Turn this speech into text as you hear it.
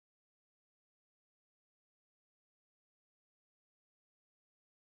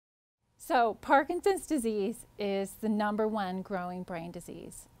So Parkinson's disease is the #1 growing brain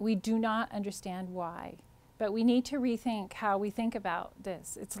disease. We do not understand why, but we need to rethink how we think about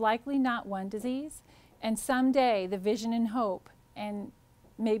this. It's likely not one disease, and someday the vision and hope, and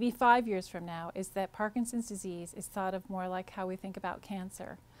maybe 5 years from now, is that Parkinson's disease is thought of more like how we think about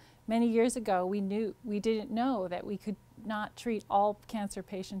cancer. Many years ago, we didn't know that we could not treat all cancer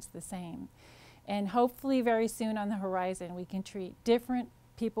patients the same. And hopefully very soon on the horizon, we can treat different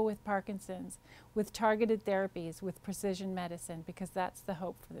people with Parkinson's with targeted therapies, with precision medicine, because that's the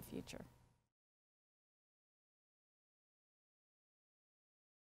hope for the future.